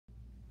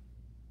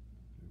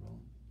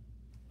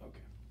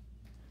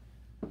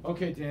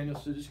Okay, Daniel,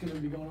 so just going to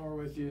be going over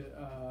with you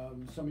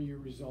some of your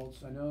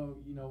results. I know,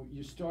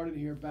 you started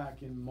here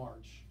back in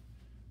March.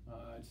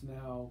 It's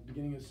now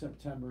beginning of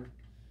September.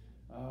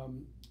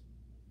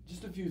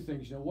 Just a few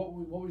things, what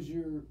was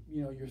your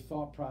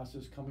thought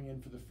process coming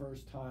in for the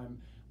first time?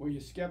 Were you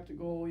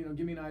skeptical?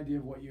 Give me an idea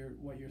of what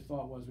your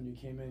thought was when you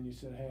came in. You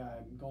said, hey,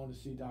 I'm going to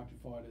see Dr.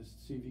 Farr to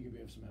see if he could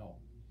be of some help.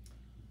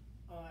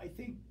 I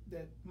think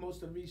that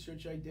most of the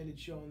research I did had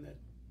shown that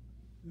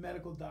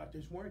medical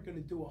doctors weren't going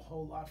to do a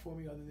whole lot for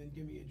me other than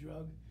give me a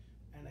drug,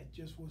 and I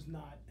just was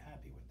not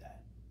happy with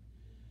that.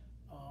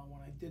 When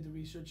I did the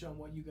research on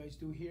what you guys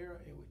do here,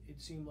 it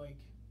seemed like,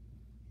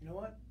 you know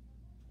what,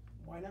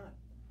 why not?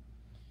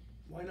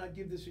 Why not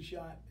give this a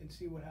shot and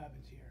see what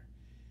happens here?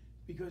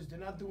 Because they're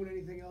not doing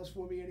anything else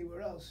for me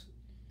anywhere else.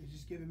 They're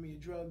just giving me a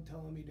drug,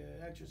 telling me to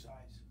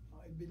exercise.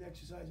 I've been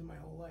exercising my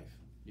whole life.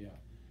 Yeah.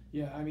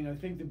 Yeah, I mean, I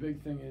think the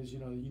big thing is, you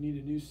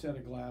need a new set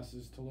of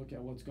glasses to look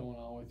at what's going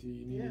on with you.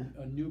 You need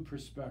a new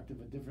perspective,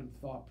 a different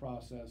thought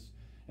process.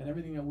 And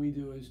everything that we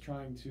do is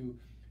trying to,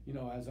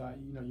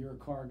 you're a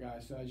car guy,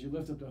 so as you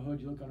lift up the hood,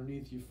 you look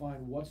underneath, you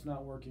find what's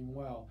not working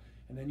well,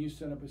 and then you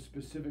set up a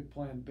specific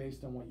plan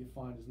based on what you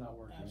find is not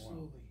working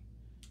Absolutely.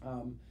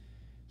 well.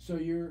 So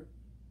your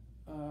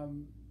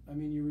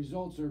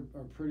results are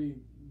pretty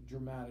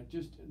dramatic.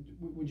 Just,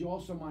 would you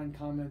also mind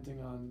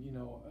commenting on,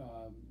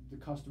 the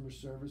customer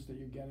service that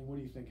you're getting? What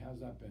do you think? How's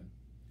that been?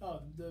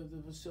 Oh,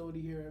 the facility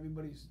here,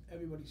 everybody's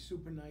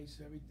super nice.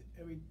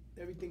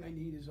 Everything I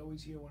need is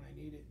always here when I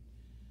need it.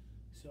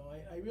 So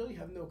I really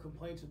have no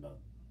complaints about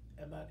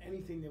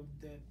anything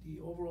that the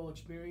overall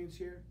experience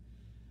here.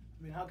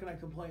 I mean, how can I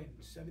complain?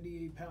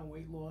 78-pound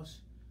weight loss,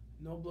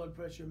 no blood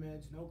pressure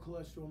meds, no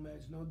cholesterol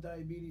meds, no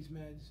diabetes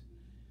meds.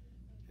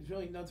 There's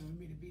really nothing for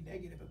me to be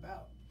negative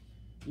about.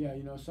 Yeah,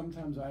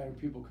 sometimes I have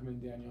people come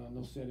in, Daniel, and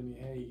they'll say to me,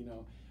 hey,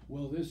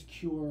 will this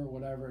cure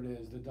whatever it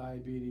is, the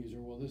diabetes,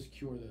 or will this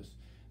cure this?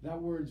 That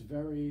word's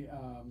very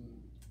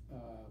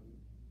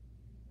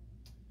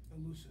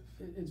elusive.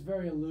 It's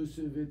very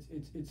elusive.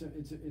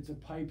 It's a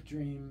pipe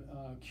dream.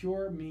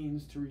 Cure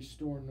means to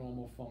restore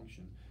normal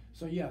function.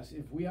 So yes,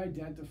 if we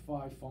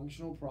identify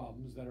functional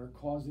problems that are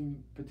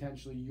causing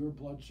potentially your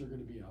blood sugar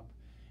to be up,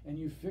 and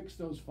you fix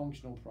those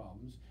functional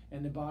problems,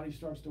 and the body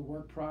starts to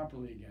work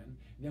properly again,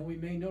 then we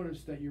may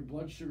notice that your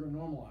blood sugar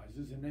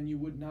normalizes, and then you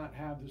would not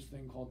have this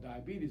thing called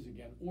diabetes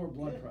again, or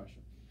blood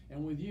pressure.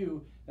 And with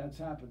you, that's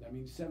happened. I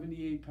mean,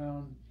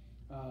 78-pound,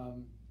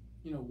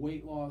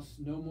 weight loss,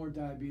 no more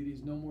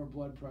diabetes, no more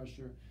blood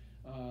pressure.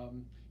 I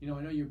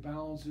know your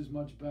balance is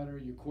much better,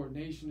 your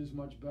coordination is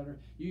much better.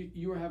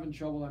 You were having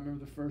trouble, I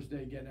remember the first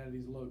day getting out of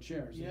these low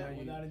chairs. Yeah,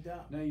 without a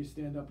doubt. Now you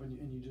stand up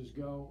and you just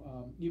go.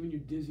 Even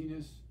your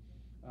dizziness,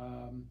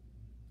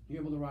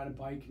 you're able to ride a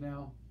bike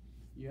now.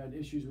 You had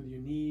issues with your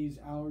knees,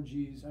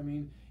 allergies. I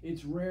mean,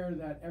 it's rare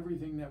that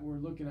everything that we're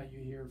looking at you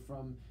here,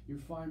 from your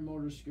fine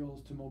motor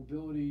skills to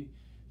mobility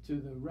to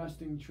the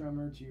resting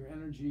tremor to your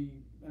energy's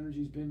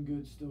been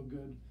good, still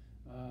good.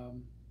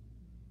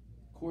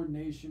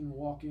 Coordination,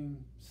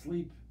 walking,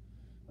 sleep.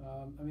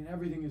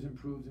 Everything is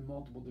improved in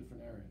multiple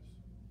different areas.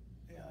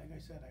 Yeah, like I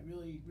said, I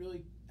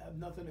really have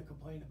nothing to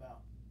complain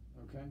about.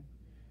 Okay.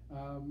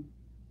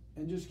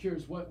 And just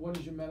curious, what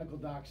is your medical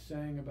doc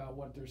saying about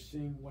what they're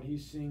seeing, what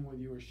he's seeing with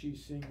you or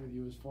she's seeing with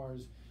you, as far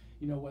as,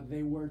 what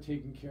they were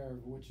taking care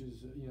of, which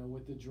is,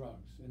 with the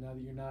drugs, and now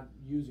that you're not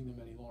using them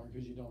any longer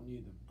because you don't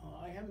need them?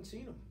 I haven't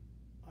seen him.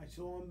 I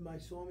saw him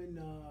in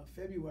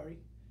February.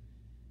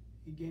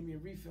 He gave me a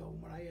refill.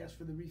 When I asked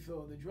for the refill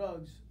of the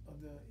drugs,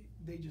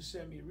 they just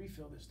sent me a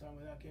refill this time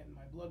without getting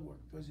my blood work,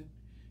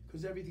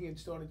 because everything had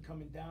started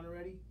coming down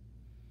already.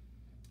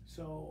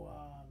 So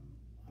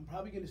I'm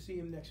probably going to see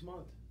him next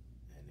month.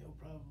 He'll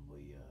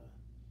probably.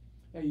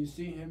 Yeah, you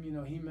see him.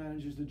 He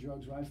manages the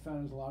drugs. What I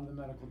found is a lot of the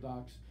medical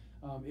docs,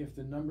 if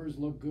the numbers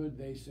look good,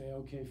 they say,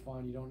 okay,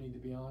 fine, you don't need to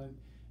be on it.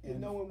 And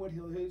knowing what he's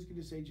going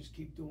to say, just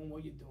keep doing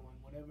what you're doing,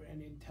 whatever,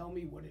 and then tell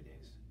me what it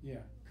is.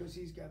 Yeah. Because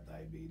he's got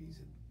diabetes,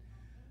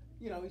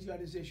 and he's got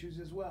his issues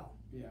as well.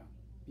 Yeah,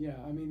 yeah.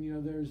 I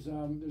mean, there's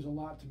a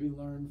lot to be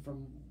learned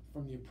from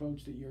the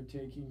approach that you're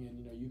taking,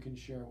 and you can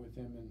share with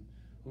him, and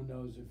who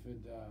knows if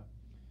it.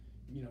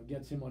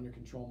 Gets him under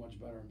control much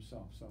better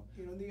himself. So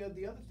the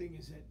other thing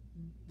is that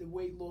the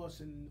weight loss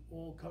and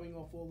coming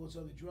off all those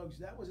other drugs,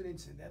 that was an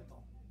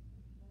incidental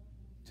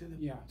to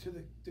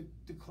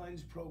the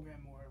cleanse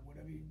program, or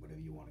whatever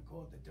you want to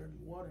call it, the dirt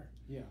and water.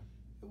 Yeah.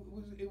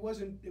 It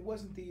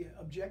wasn't the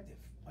objective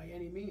by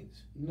any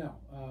means. No,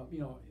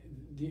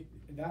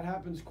 that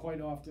happens quite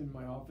often in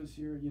my office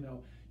here.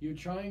 You're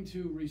trying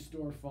to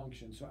restore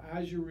function. So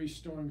as you're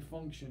restoring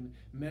function,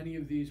 many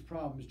of these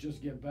problems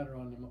just get better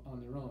on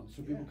their own.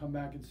 So people come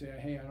back and say,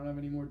 hey, I don't have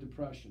any more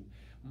depression.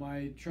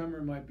 My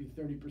tremor might be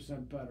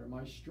 30% better.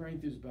 My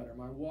strength is better.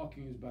 My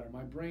walking is better.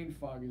 My brain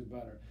fog is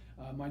better.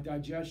 My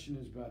digestion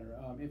is better.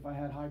 If I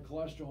had high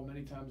cholesterol,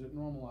 many times it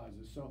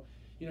normalizes. So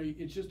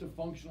it's just a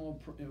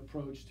functional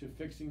approach to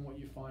fixing what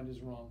you find is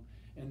wrong,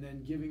 and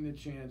then giving the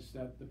chance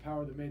that the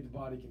power that made the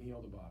body can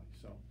heal the body.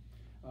 So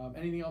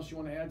anything else you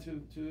want to add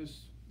to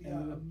this? Yeah,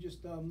 I'm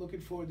just looking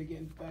forward to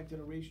getting back to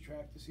the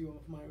racetrack to see if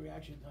my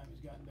reaction time has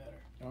gotten better.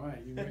 All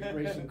right, you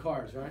racing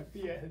cars, right?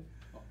 Yeah,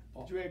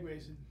 Oh, drag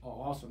racing. oh,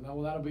 awesome.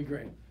 Well, that'll be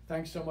great.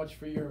 Thanks so much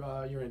for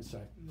your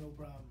insight. No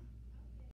problem.